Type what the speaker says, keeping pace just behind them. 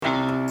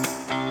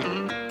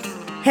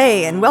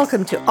Hey, and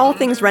welcome to All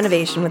Things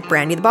Renovation with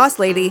Brandy the Boss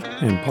Lady.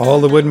 And Paul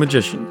the Wood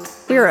Magician.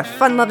 We're a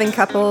fun-loving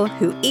couple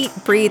who eat,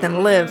 breathe,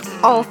 and live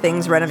all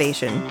things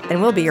renovation,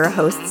 and we'll be your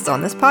hosts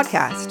on this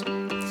podcast.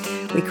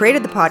 We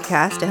created the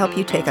podcast to help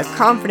you take a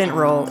confident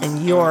role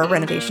in your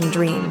renovation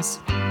dreams.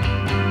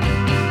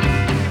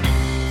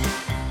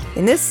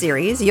 In this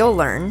series, you'll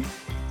learn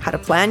how to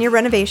plan your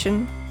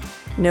renovation,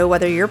 know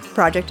whether your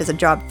project is a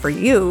job for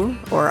you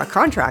or a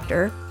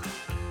contractor,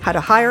 how to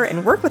hire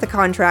and work with a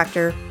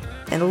contractor,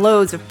 and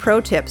loads of pro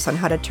tips on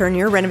how to turn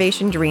your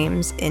renovation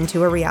dreams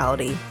into a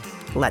reality.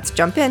 Let's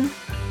jump in.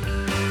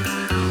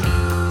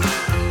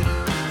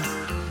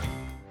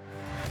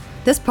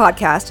 This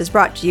podcast is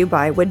brought to you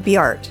by Woodby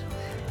Art.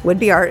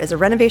 Woodby Art is a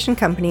renovation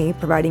company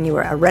providing you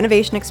a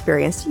renovation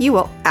experience you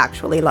will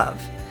actually love.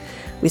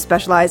 We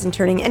specialize in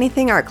turning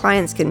anything our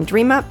clients can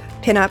dream up,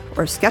 pin up,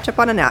 or sketch up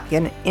on a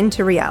napkin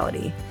into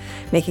reality,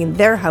 making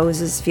their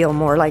houses feel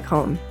more like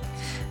home.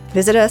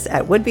 Visit us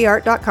at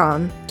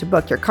woodbyart.com to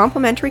book your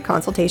complimentary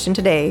consultation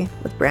today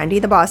with Brandy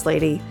the Boss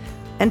Lady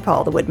and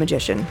Paul the Wood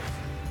Magician.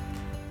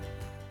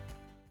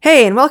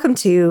 Hey, and welcome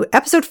to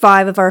episode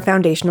 5 of our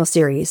foundational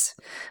series.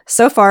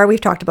 So far,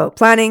 we've talked about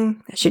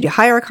planning, should you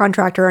hire a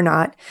contractor or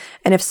not,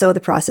 and if so, the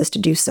process to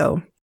do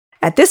so.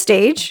 At this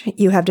stage,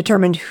 you have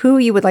determined who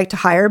you would like to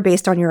hire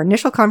based on your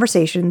initial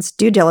conversations,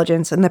 due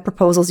diligence, and the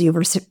proposals you've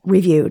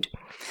reviewed.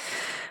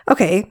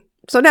 Okay,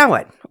 so now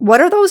what?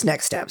 What are those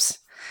next steps?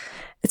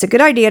 It's a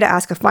good idea to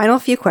ask a final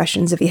few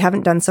questions if you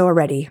haven't done so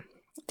already.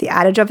 The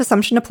adage of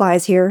assumption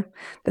applies here.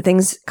 The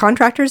things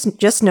contractors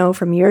just know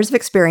from years of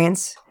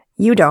experience,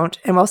 you don't,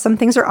 and while some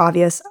things are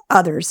obvious,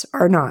 others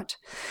are not.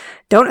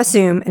 Don't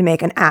assume and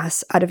make an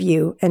ass out of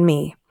you and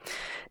me.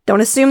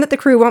 Don't assume that the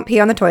crew won't pee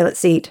on the toilet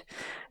seat.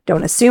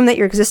 Don't assume that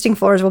your existing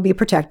floors will be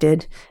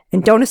protected.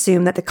 And don't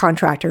assume that the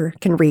contractor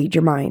can read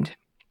your mind.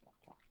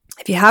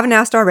 If you haven't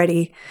asked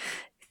already,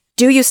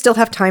 do you still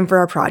have time for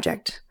our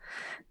project?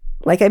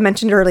 Like I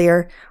mentioned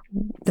earlier,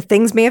 the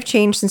things may have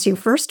changed since you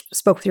first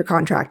spoke with your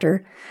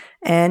contractor.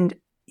 And,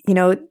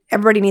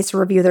 everybody needs to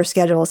review their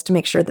schedules to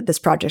make sure that this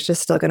project is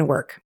still going to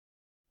work.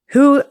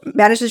 Who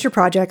manages your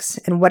projects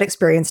and what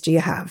experience do you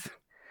have?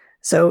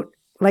 So,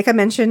 like I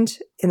mentioned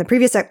in the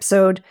previous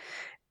episode,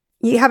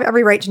 you have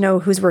every right to know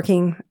who's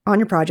working on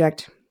your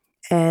project,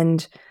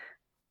 and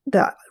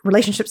the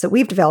relationships that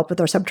we've developed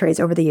with our subtrades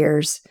over the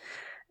years.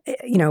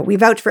 We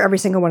vouch for every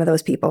single one of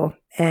those people,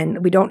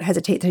 and we don't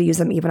hesitate to use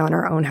them even on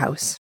our own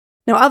house.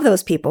 Now, of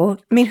those people,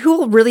 who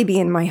will really be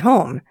in my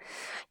home?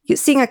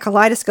 Seeing a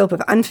kaleidoscope of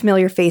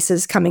unfamiliar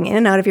faces coming in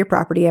and out of your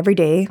property every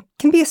day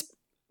can be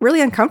really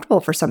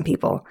uncomfortable for some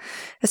people,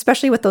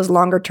 especially with those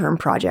longer-term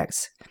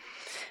projects.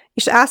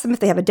 You should ask them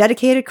if they have a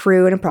dedicated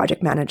crew and a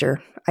project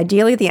manager.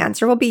 Ideally, the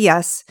answer will be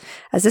yes,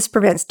 as this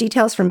prevents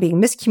details from being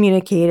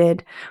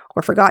miscommunicated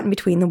or forgotten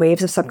between the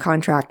waves of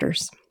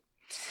subcontractors.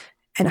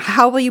 And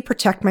how will you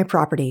protect my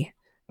property?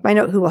 Find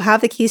out who will have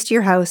the keys to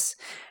your house,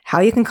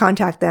 how you can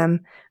contact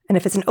them, and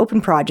if it's an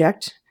open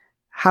project,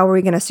 how are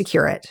we going to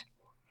secure it?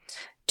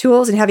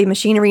 Tools and heavy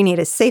machinery need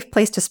a safe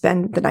place to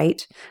spend the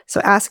night, so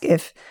ask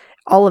if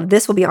all of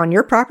this will be on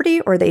your property,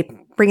 or are they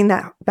bringing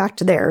that back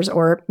to theirs,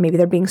 or maybe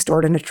they're being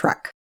stored in a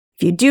truck.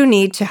 If you do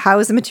need to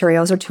house the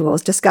materials or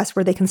tools, discuss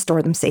where they can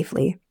store them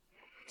safely.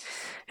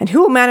 And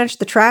who will manage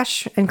the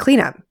trash and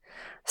cleanup?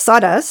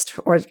 Sawdust,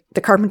 or the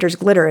carpenter's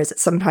glitter as it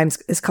sometimes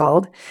is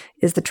called,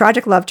 is the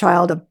tragic love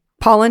child of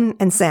pollen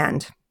and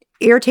sand.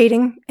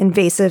 Irritating,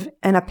 invasive,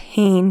 and a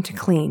pain to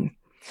clean.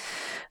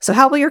 So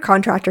how will your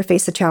contractor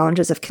face the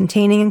challenges of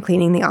containing and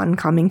cleaning the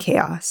oncoming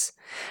chaos?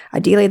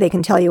 Ideally, they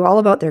can tell you all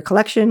about their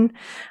collection,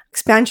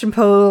 expansion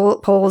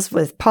poles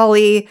with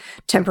poly,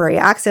 temporary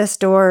access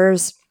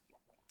doors,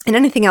 and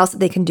anything else that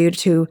they can do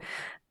to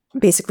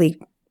basically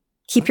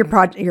keep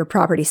your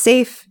property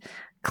safe,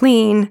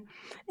 clean,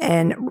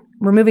 and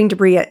removing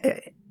debris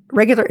at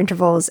regular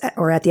intervals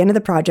or at the end of the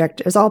project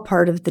is all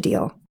part of the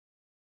deal.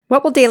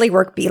 What will daily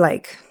work be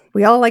like?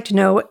 We all like to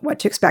know what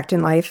to expect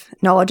in life.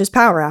 Knowledge is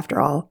power,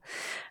 after all.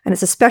 And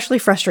it's especially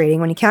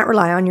frustrating when you can't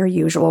rely on your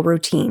usual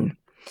routine.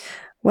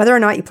 Whether or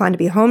not you plan to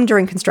be home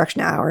during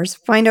construction hours,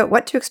 find out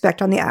what to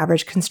expect on the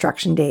average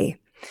construction day.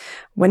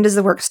 When does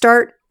the work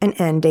start and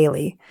end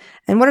daily?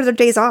 And what are their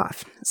days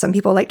off? Some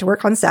people like to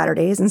work on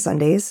Saturdays and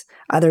Sundays,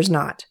 others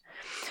not.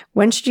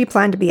 When should you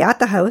plan to be at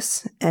the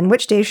house, and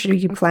which days should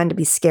you plan to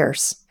be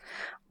scarce?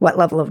 What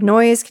level of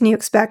noise can you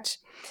expect?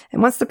 And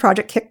once the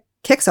project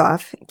kicks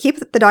off,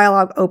 keep the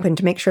dialogue open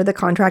to make sure the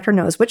contractor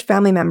knows which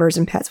family members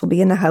and pets will be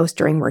in the house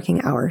during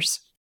working hours.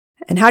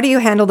 And how do you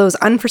handle those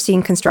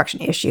unforeseen construction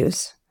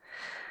issues?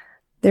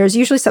 There's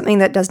usually something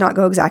that does not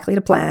go exactly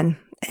to plan,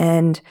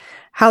 and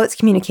how it's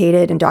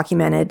communicated and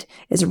documented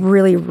is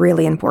really,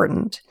 really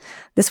important.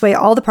 This way,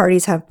 all the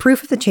parties have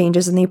proof of the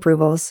changes and the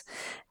approvals,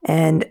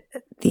 and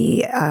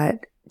the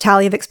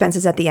tally of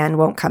expenses at the end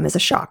won't come as a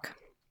shock.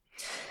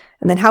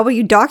 And then how will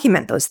you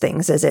document those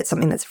things? Is it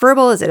something that's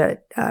verbal? Is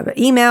it an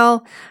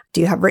email?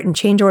 Do you have written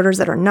change orders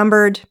that are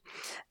numbered?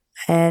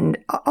 And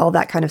all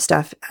that kind of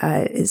stuff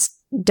is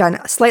done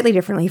slightly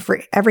differently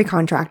for every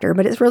contractor,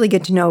 but it's really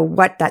good to know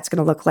what that's going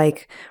to look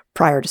like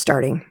prior to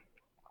starting.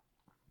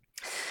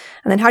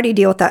 And then how do you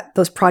deal with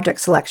those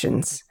project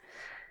selections?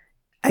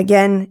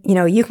 Again,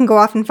 you can go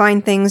off and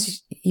find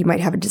things. You might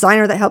have a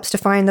designer that helps to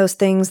find those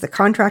things. The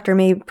contractor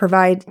may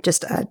provide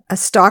just a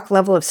stock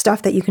level of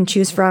stuff that you can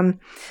choose from.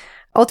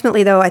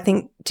 Ultimately, though, I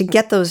think to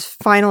get those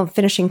final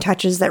finishing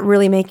touches that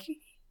really make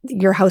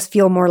your house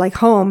feel more like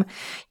home,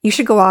 you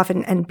should go off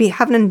and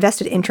have an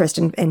invested interest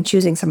in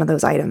choosing some of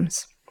those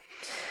items.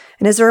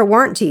 And is there a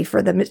warranty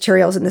for the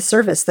materials and the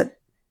service that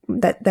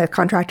the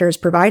contractor is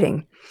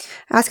providing?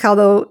 Ask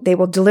how they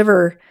will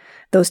deliver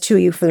those to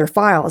you for their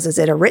files. Is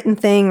it a written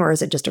thing or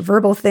is it just a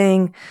verbal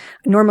thing?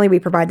 Normally, we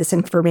provide this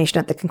information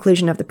at the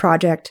conclusion of the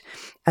project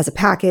as a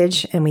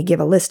package, and we give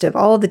a list of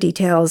all the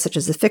details, such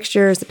as the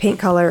fixtures, the paint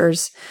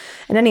colors,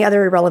 and any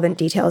other relevant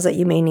details that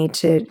you may need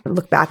to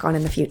look back on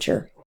in the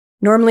future.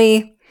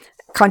 Normally,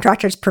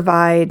 contractors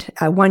provide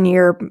a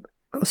 1-year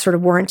sort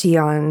of warranty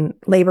on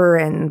labor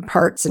and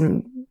parts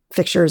and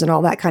fixtures and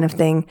all that kind of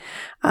thing.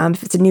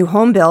 If it's a new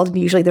home build,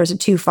 usually there's a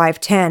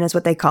 2-5-10 is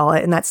what they call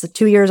it. And that's the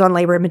 2 years on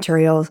labor and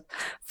materials,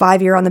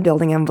 5-year on the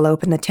building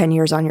envelope, and the 10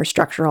 years on your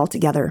structure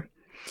altogether.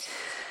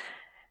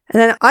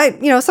 And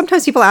then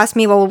sometimes people ask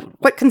me, well,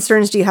 what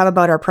concerns do you have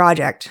about our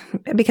project?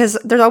 Because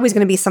there's always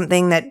going to be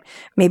something that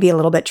may be a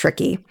little bit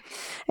tricky.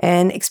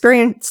 And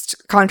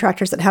experienced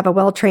contractors that have a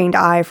well-trained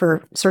eye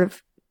for sort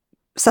of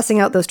sussing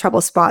out those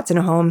trouble spots in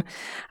a home,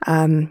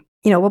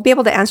 we'll be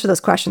able to answer those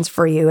questions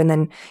for you. And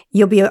then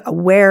you'll be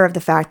aware of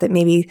the fact that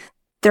maybe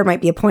there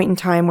might be a point in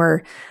time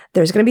where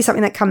there's going to be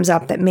something that comes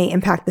up that may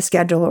impact the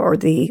schedule or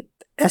the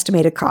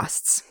estimated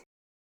costs.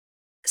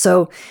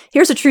 So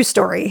here's a true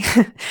story.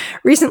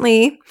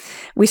 Recently,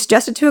 we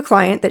suggested to a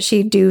client that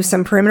she do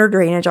some perimeter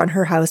drainage on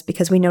her house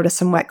because we noticed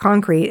some wet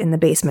concrete in the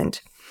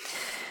basement.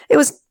 It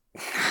was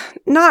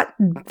not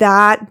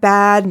that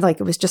bad, like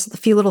it was just a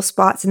few little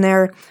spots in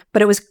there,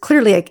 but it was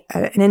clearly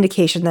an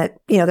indication that,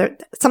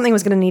 something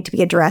was going to need to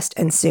be addressed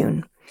and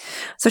soon.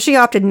 So she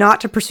opted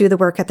not to pursue the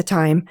work at the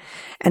time.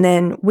 And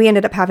then we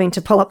ended up having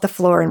to pull up the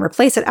floor and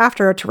replace it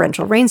after a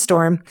torrential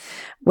rainstorm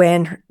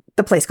when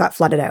the place got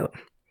flooded out.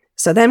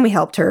 So then we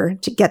helped her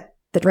to get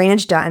the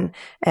drainage done,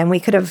 and we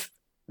could have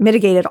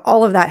mitigated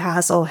all of that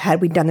hassle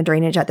had we done the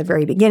drainage at the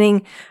very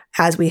beginning,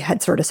 as we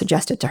had sort of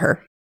suggested to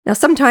her. Now,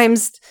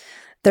 sometimes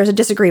there's a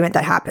disagreement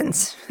that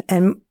happens.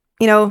 And,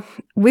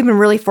 we've been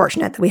really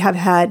fortunate that we have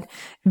had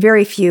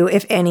very few,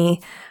 if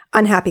any,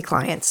 unhappy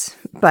clients.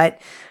 But,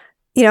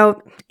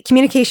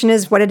 communication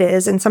is what it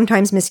is. And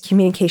sometimes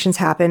miscommunications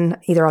happen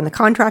either on the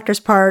contractor's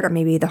part or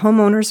maybe the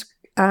homeowner's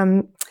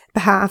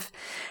behalf.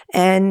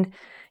 And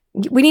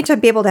we need to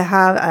be able to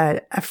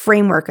have a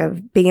framework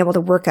of being able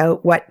to work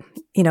out what,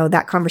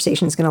 that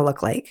conversation is going to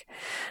look like.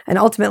 And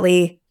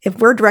ultimately, if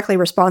we're directly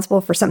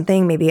responsible for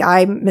something, maybe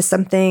I missed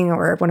something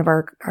or one of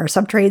our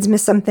sub-trades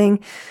missed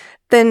something,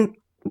 then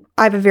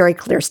I have a very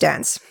clear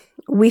stance.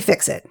 We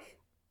fix it.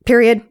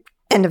 Period.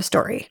 End of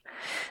story.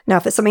 Now,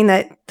 if it's something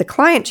that the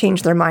client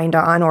changed their mind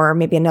on, or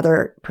maybe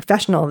another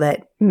professional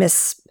that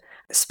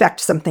misspec'd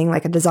something,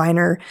 like a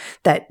designer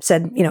that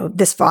said,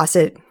 this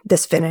faucet,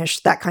 this finish,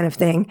 that kind of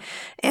thing,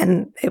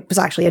 and it was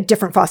actually a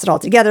different faucet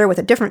altogether with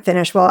a different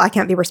finish, well, I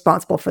can't be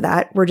responsible for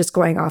that. We're just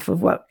going off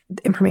of what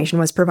information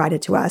was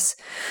provided to us.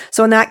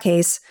 So in that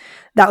case,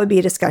 that would be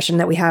a discussion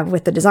that we have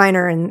with the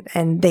designer,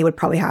 and they would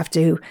probably have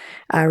to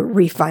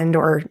refund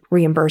or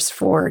reimburse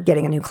for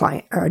getting a new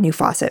client or a new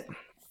faucet.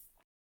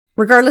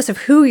 Regardless of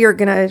who you're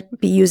going to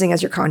be using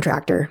as your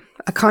contractor,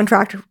 a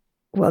contractor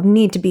will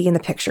need to be in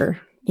the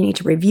picture. You need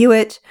to review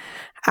it,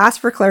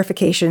 ask for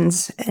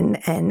clarifications,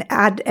 and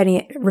add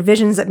any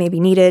revisions that may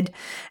be needed,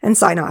 and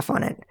sign off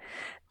on it.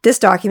 This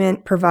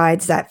document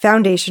provides that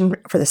foundation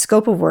for the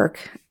scope of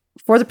work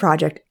for the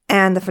project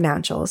and the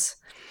financials.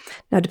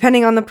 Now,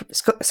 depending on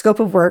the scope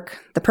of work,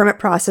 the permit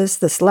process,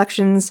 the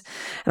selections,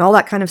 and all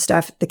that kind of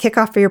stuff, the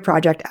kickoff for your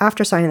project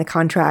after signing the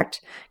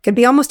contract could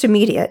be almost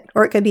immediate,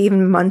 or it could be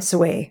even months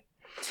away.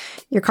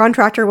 Your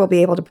contractor will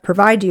be able to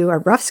provide you a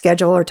rough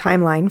schedule or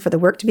timeline for the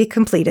work to be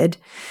completed,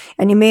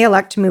 and you may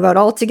elect to move out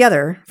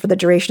altogether for the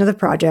duration of the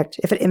project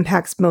if it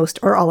impacts most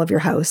or all of your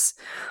house,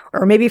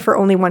 or maybe for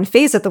only one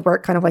phase of the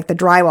work, kind of like the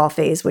drywall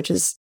phase, which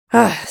is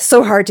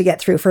so hard to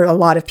get through for a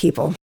lot of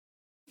people.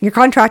 Your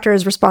contractor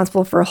is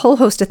responsible for a whole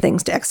host of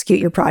things to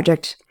execute your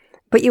project,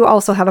 but you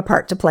also have a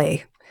part to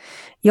play.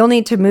 You'll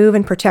need to move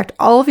and protect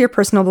all of your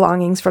personal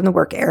belongings from the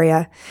work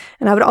area,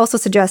 and I would also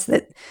suggest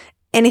that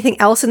anything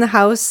else in the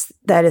house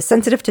that is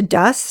sensitive to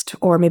dust,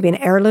 or maybe an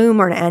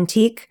heirloom or an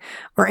antique,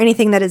 or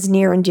anything that is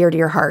near and dear to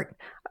your heart.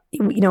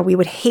 We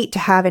would hate to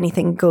have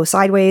anything go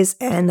sideways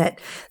and that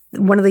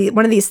one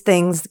of these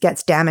things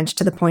gets damaged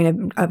to the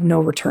point of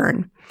no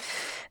return.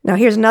 Now,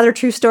 here's another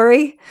true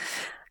story.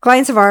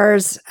 Clients of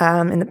ours,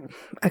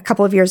 a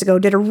couple of years ago,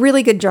 did a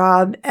really good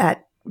job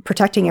at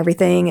protecting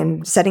everything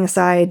and setting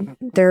aside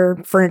their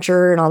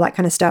furniture and all that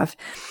kind of stuff,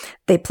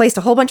 they placed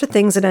a whole bunch of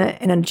things in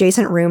an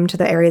adjacent room to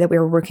the area that we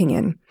were working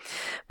in.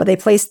 But they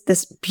placed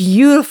this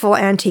beautiful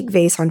antique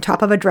vase on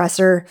top of a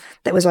dresser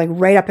that was like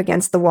right up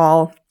against the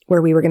wall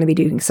where we were going to be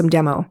doing some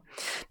demo.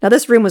 Now,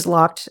 this room was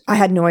locked. I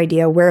had no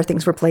idea where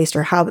things were placed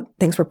or how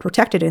things were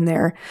protected in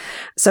there.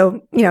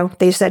 So,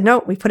 they said,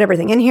 no, we put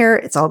everything in here.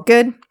 It's all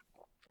good.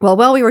 Well,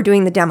 while we were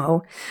doing the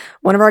demo,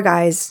 one of our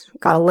guys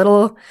got a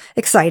little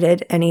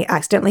excited and he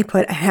accidentally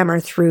put a hammer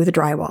through the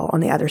drywall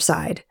on the other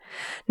side.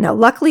 Now,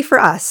 luckily for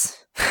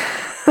us,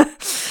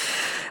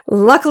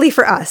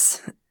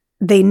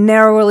 they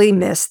narrowly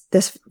missed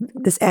this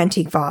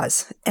antique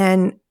vase,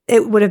 and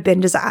it would have been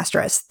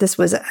disastrous. This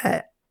was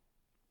a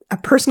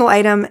personal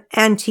item,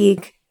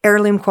 antique,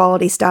 heirloom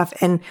quality stuff,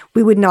 and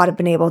we would not have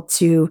been able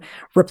to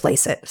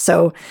replace it.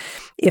 So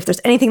if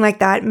there's anything like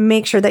that,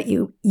 make sure that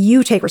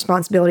you take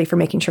responsibility for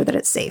making sure that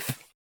it's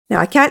safe. Now,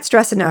 I can't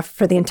stress enough,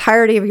 for the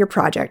entirety of your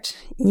project,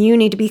 you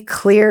need to be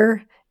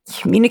clear,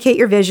 communicate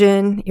your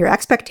vision, your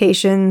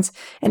expectations,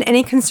 and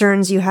any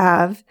concerns you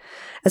have,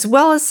 as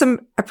well as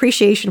some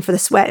appreciation for the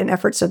sweat and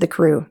efforts of the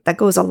crew. That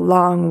goes a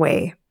long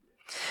way.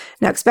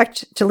 Now,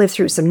 expect to live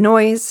through some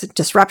noise,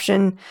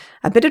 disruption,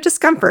 a bit of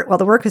discomfort while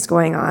the work is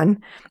going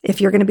on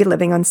if you're going to be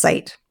living on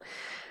site.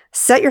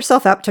 Set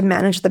yourself up to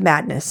manage the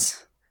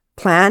madness.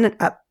 Plan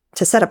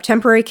to set up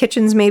temporary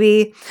kitchens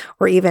maybe,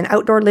 or even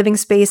outdoor living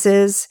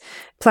spaces.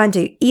 Plan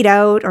to eat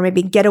out or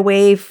maybe get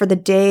away for the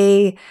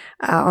day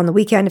on the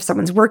weekend if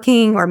someone's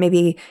working, or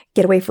maybe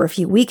get away for a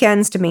few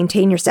weekends to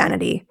maintain your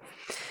sanity.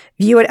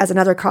 View it as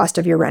another cost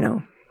of your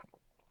reno.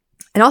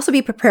 And also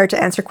be prepared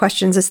to answer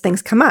questions as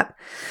things come up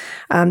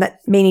that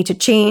may need to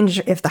change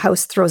if the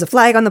house throws a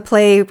flag on the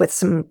play with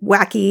some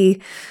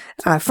wacky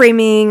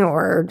framing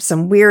or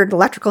some weird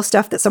electrical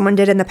stuff that someone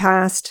did in the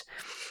past.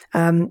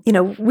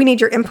 We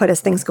need your input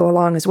as things go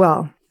along as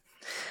well.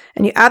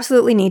 And you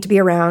absolutely need to be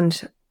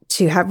around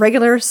to have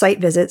regular site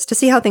visits to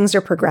see how things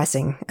are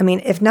progressing. I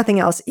mean, if nothing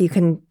else, you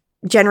can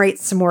generate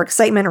some more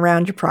excitement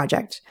around your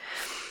project.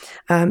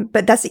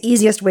 But that's the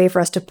easiest way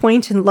for us to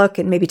point and look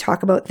and maybe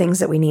talk about things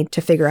that we need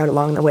to figure out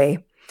along the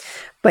way.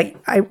 But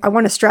I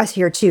want to stress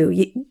here too,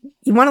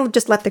 you want to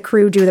just let the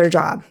crew do their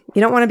job.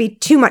 You don't want to be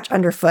too much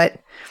underfoot.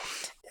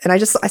 And I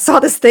saw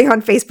this thing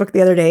on Facebook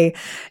the other day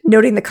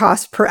noting the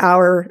cost per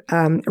hour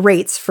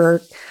rates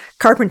for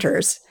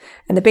carpenters.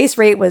 And the base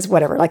rate was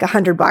whatever, like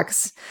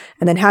 $100.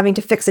 And then having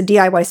to fix a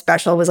DIY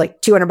special was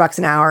like $200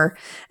 an hour.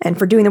 And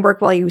for doing the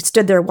work while you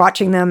stood there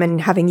watching them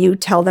and having you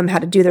tell them how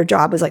to do their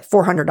job was like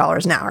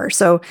 $400 an hour.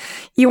 So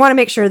you want to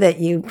make sure that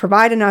you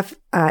provide enough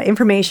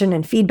information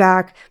and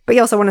feedback, but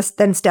you also want to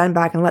then stand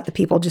back and let the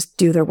people just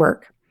do their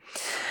work.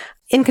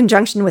 In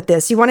conjunction with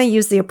this, you want to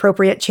use the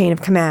appropriate chain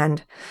of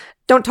command.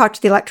 Don't talk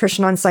to the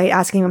electrician on site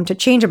asking them to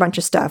change a bunch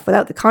of stuff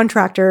without the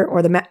contractor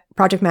or the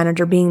project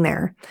manager being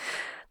there.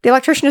 The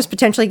electrician is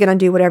potentially going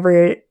to do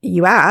whatever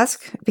you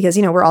ask because,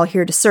 we're all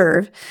here to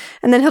serve.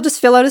 And then he'll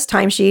just fill out his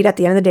timesheet at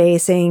the end of the day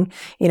saying,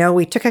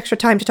 we took extra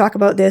time to talk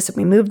about this and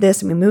we moved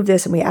this and we moved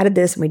this and we added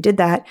this and we did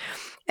that.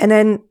 And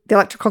then the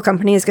electrical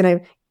company is going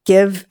to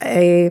give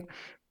an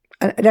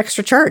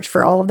extra charge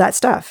for all of that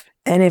stuff.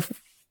 And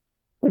if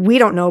we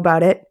don't know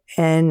about it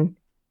and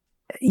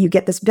you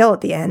get this bill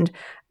at the end,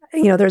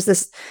 there's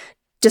this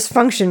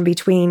dysfunction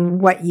between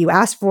what you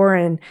asked for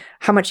and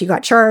how much you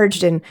got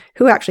charged and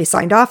who actually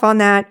signed off on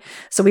that.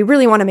 So we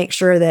really want to make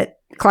sure that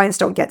clients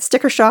don't get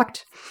sticker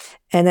shocked.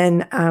 And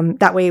then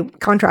that way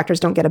contractors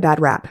don't get a bad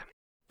rap.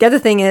 The other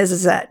thing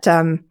is that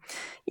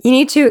you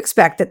need to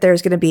expect that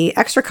there's going to be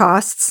extra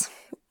costs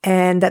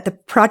and that the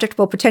project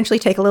will potentially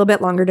take a little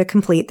bit longer to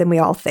complete than we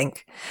all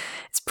think.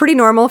 It's pretty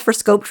normal for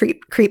scope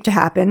creep to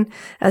happen,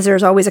 as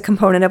there's always a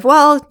component of,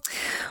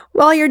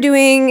 while you're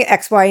doing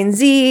X, Y, and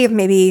Z,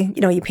 maybe,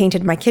 you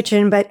painted my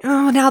kitchen, but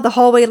now the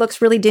hallway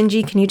looks really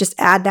dingy. Can you just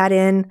add that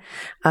in?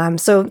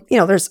 So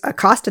there's a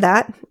cost to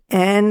that,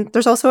 and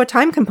there's also a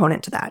time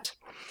component to that.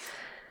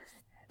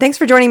 Thanks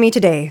for joining me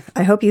today.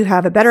 I hope you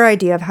have a better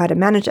idea of how to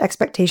manage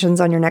expectations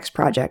on your next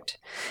project.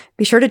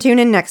 Be sure to tune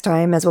in next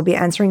time, as we'll be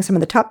answering some of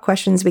the top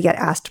questions we get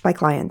asked by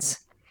clients.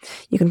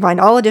 You can find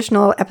all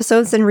additional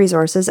episodes and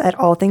resources at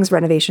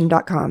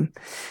allthingsrenovation.com.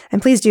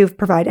 And please do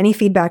provide any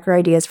feedback or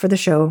ideas for the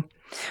show,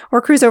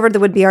 or cruise over to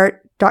the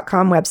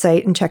woodbeart.com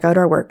website and check out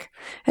our work.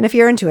 And if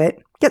you're into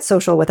it, get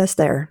social with us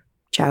there.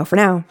 Ciao for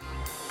now.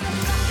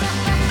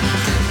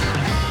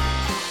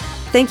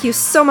 Thank you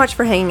so much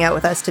for hanging out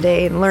with us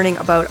today and learning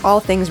about all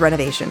things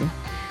renovation.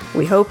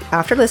 We hope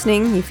after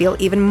listening, you feel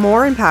even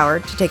more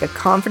empowered to take a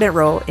confident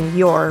role in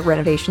your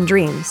renovation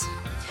dreams.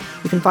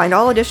 You can find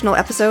all additional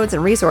episodes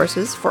and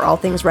resources for All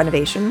Things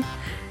Renovation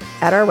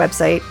at our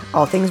website,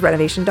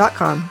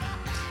 allthingsrenovation.com.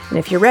 And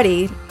if you're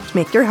ready to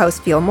make your house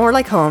feel more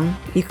like home,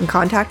 you can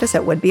contact us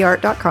at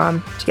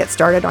woodbeart.com to get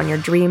started on your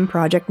dream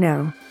project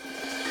now.